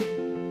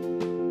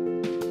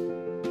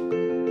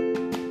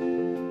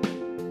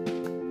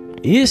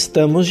E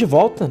estamos de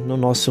volta no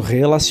nosso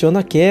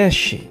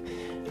RelacionaCast.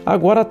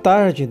 Agora à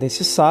tarde,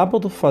 desse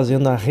sábado,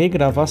 fazendo a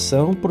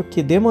regravação,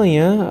 porque de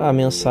manhã a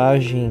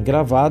mensagem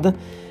gravada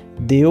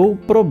deu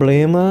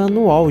problema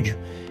no áudio.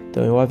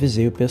 Então eu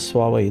avisei o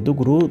pessoal aí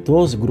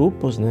dos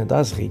grupos,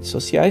 das redes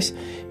sociais,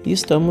 e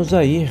estamos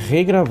aí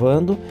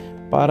regravando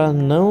para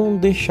não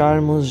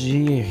deixarmos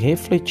de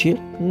refletir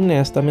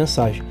nesta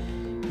mensagem.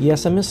 E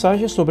essa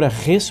mensagem é sobre a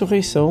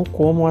ressurreição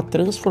como a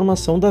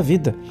transformação da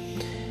vida.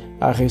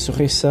 A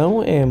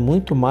ressurreição é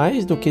muito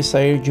mais do que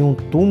sair de um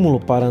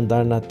túmulo para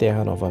andar na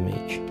terra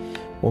novamente.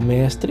 O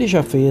Mestre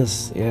já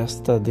fez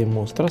esta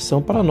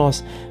demonstração para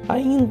nós,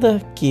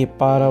 ainda que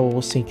para o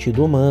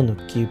sentido humano,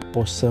 que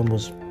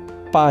possamos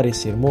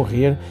parecer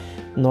morrer,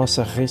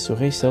 nossa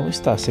ressurreição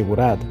está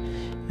assegurada.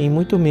 Em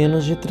muito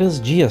menos de 3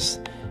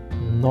 dias,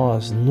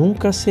 nós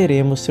nunca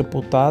seremos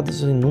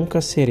sepultados e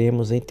nunca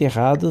seremos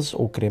enterrados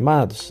ou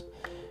cremados.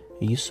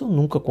 Isso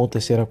nunca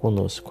acontecerá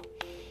conosco.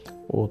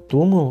 O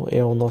túmulo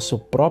é o nosso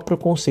próprio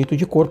conceito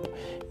de corpo.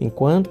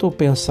 Enquanto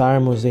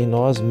pensarmos em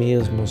nós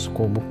mesmos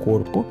como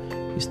corpo,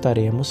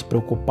 estaremos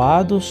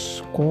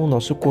preocupados com o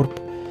nosso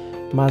corpo.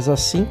 Mas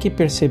assim que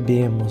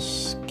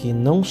percebemos que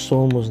não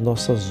somos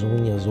nossas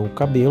unhas ou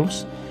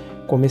cabelos,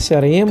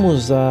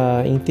 começaremos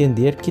a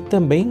entender que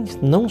também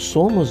não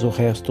somos o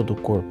resto do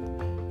corpo.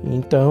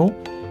 Então,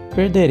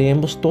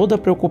 perderemos toda a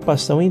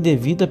preocupação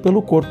indevida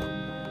pelo corpo.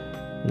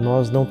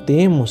 Nós não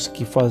temos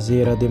que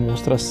fazer a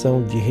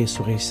demonstração de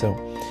ressurreição.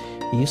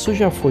 Isso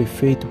já foi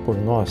feito por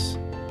nós.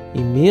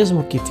 E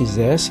mesmo que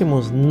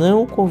fizéssemos,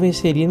 não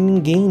convenceria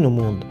ninguém no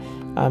mundo,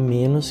 a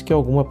menos que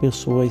alguma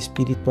pessoa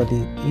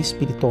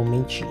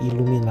espiritualmente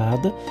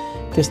iluminada,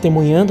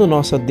 testemunhando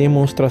nossa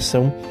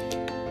demonstração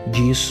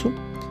disso,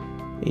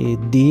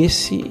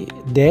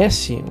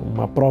 desse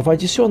uma prova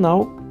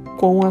adicional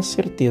com a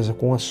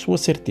sua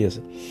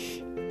certeza.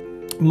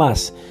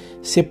 Mas,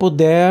 se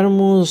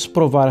pudermos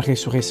provar a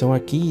ressurreição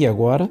aqui e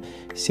agora,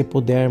 se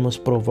pudermos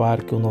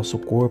provar que o nosso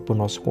corpo, o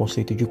nosso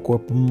conceito de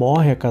corpo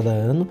morre a cada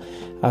ano,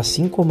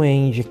 assim como é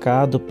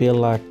indicado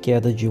pela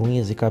queda de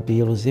unhas e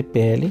cabelos e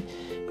pele,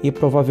 e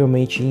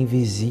provavelmente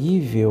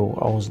invisível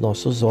aos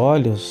nossos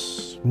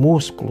olhos,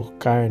 músculo,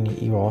 carne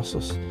e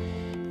ossos,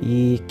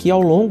 e que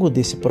ao longo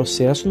desse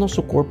processo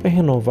nosso corpo é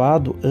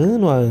renovado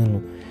ano a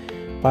ano,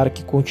 para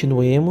que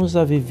continuemos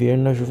a viver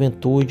na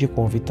juventude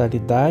com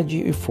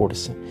vitalidade e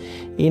força,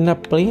 e na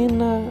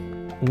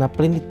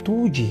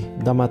plenitude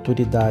da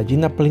maturidade e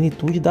na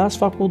plenitude das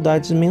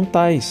faculdades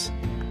mentais,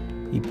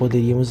 e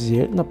poderíamos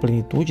dizer na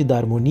plenitude da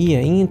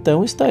harmonia, e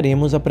então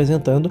estaremos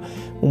apresentando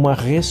uma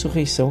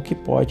ressurreição que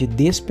pode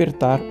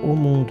despertar o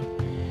mundo.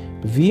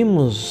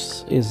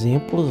 Vimos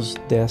exemplos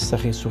dessa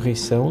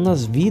ressurreição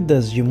nas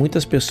vidas de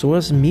muitas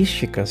pessoas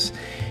místicas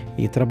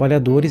e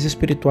trabalhadores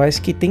espirituais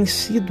que têm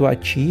sido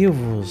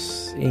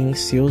ativos em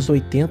seus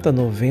 80,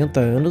 90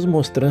 anos,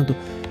 mostrando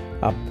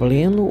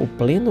o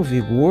pleno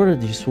vigor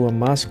de sua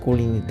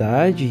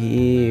masculinidade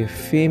e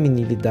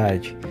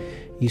feminilidade.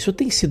 Isso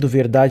tem sido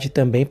verdade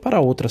também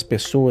para outras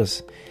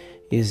pessoas.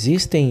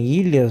 Existem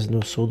ilhas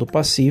no sul do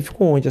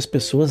Pacífico onde as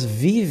pessoas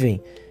vivem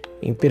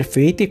em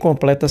perfeita e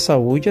completa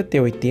saúde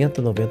até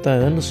 80, 90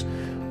 anos,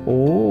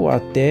 ou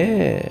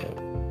até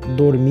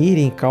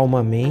dormirem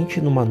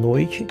calmamente numa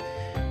noite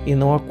e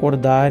não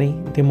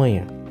acordarem de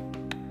manhã.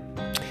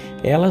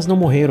 Elas não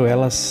morreram,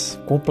 elas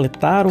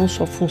completaram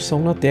sua função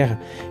na Terra.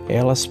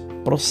 Elas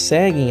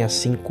prosseguem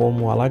assim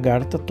como a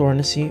lagarta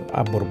torna-se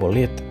a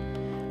borboleta.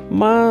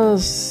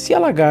 Mas se a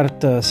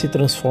lagarta se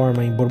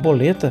transforma em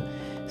borboleta,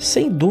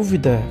 sem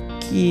dúvida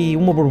que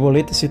uma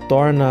borboleta se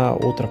torna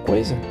outra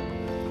coisa?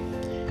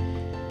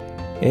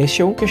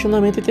 Este é um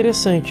questionamento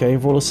interessante. A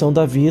evolução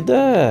da vida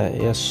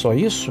é só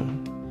isso?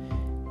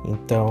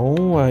 Então,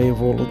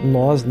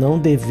 nós não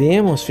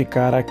devemos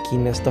ficar aqui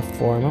nesta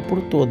forma por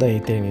toda a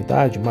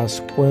eternidade,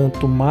 mas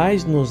quanto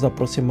mais nos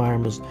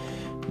aproximarmos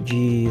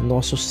de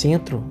nosso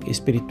centro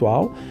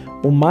espiritual,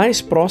 o mais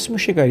próximo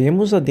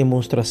chegaremos à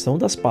demonstração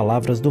das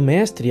palavras do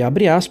Mestre,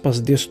 abre aspas,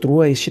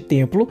 destrua este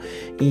templo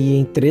e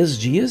em 3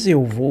 dias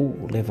eu vou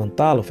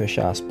levantá-lo,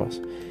 fecha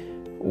aspas.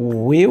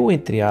 O eu,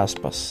 entre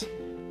aspas,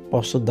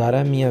 posso dar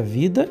a minha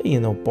vida e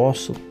não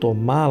posso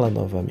tomá-la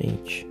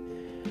novamente.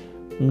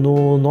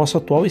 No nosso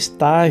atual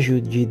estágio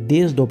de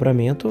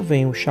desdobramento,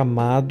 vem o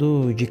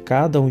chamado de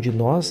cada um de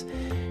nós,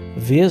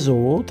 vez ou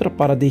outra,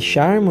 para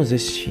deixarmos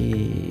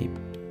este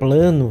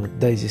plano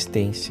da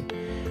existência.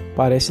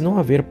 Parece não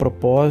haver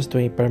propósito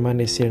em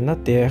permanecer na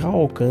Terra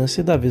ao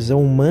alcance da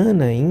visão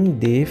humana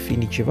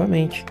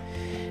indefinitivamente.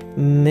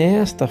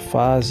 Nesta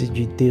fase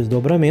de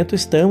desdobramento,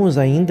 estamos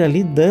ainda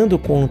lidando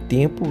com o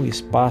tempo e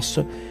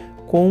espaço,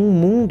 com um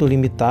mundo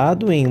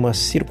limitado em uma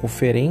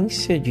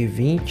circunferência de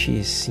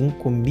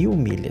 25 mil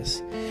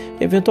milhas.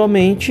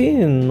 Eventualmente,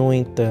 no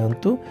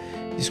entanto,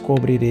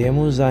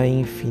 descobriremos a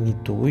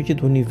infinitude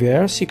do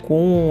universo e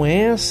com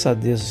essa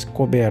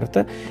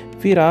descoberta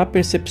virá a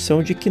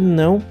percepção de que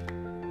não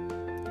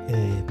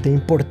tem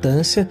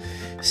importância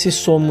se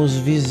somos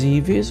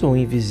visíveis ou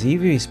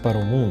invisíveis para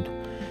o mundo.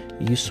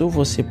 Isso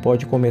você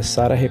pode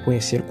começar a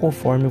reconhecer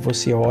conforme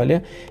você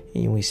olha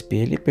em um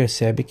espelho e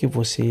percebe que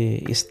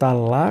você está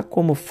lá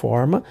como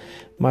forma,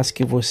 mas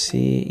que você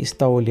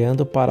está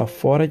olhando para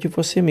fora de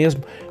você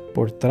mesmo,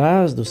 por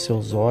trás dos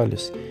seus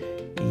olhos.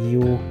 E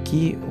o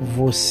que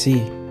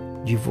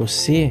de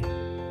você,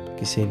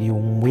 que seria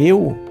um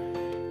eu,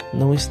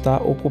 não está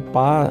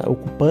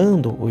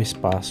ocupando o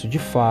espaço. De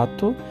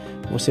fato,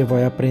 você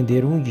vai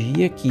aprender um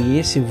dia que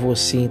esse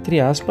você,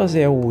 entre aspas,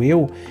 é o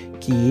eu,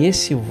 que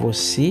esse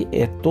você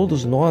é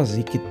todos nós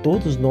e que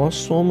todos nós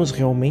somos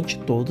realmente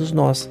todos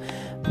nós,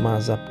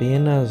 mas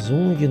apenas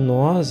um de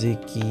nós e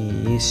que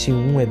esse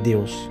um é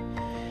Deus.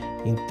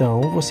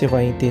 Então você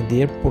vai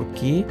entender por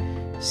que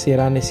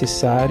será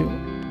necessário,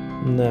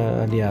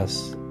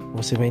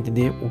 você vai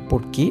entender o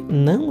porquê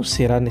não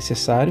será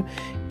necessário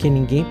que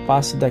ninguém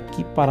passe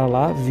daqui para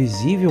lá,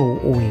 visível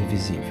ou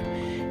invisível.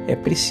 É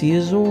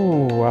preciso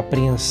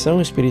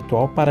apreensão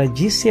espiritual para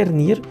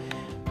discernir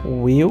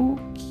o eu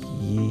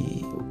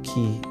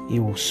que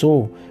eu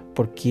sou,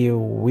 porque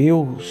o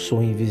eu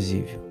sou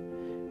invisível.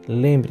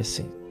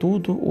 Lembre-se,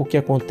 tudo o que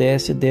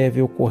acontece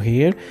deve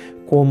ocorrer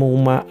como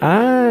uma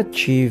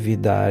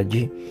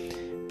atividade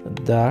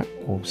da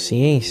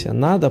consciência.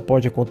 Nada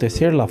pode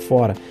acontecer lá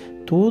fora.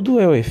 Tudo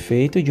é o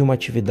efeito de uma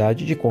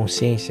atividade de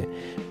consciência.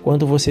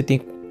 Quando você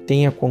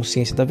tem a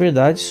consciência da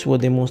verdade, sua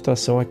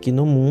demonstração aqui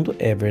no mundo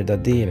é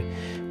verdadeira.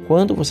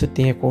 Quando você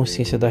tem a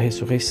consciência da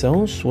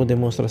ressurreição, sua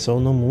demonstração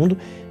no mundo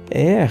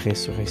é a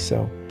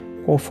ressurreição.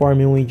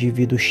 Conforme um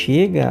indivíduo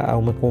chega a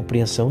uma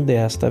compreensão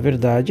desta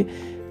verdade,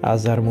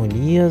 as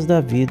harmonias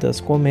da vida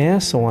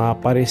começam a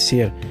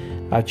aparecer.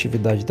 A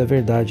atividade da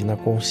verdade na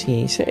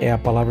consciência é a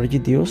palavra de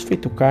Deus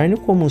feito carne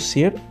como um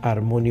ser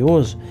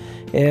harmonioso.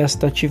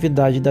 Esta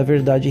atividade da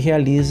verdade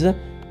realiza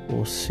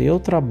o seu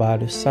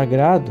trabalho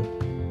sagrado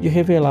de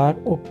revelar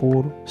o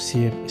puro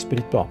ser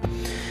espiritual.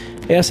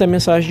 Essa é a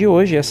mensagem de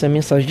hoje, essa é a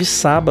mensagem de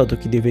sábado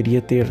que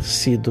deveria ter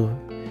sido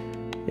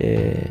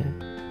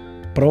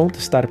pronta,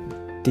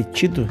 ter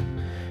tido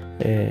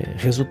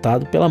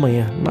resultado pela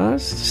manhã,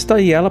 mas está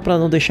aí ela para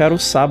não deixar o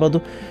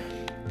sábado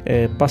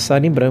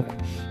passar em branco.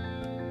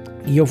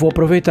 E eu vou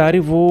aproveitar e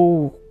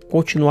vou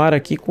continuar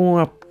aqui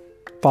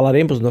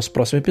falaremos no nosso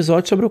próximo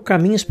episódio sobre o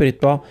caminho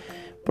espiritual.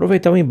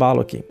 Aproveitar o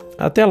embalo aqui.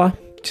 Até lá,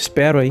 te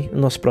espero aí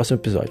no nosso próximo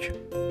episódio.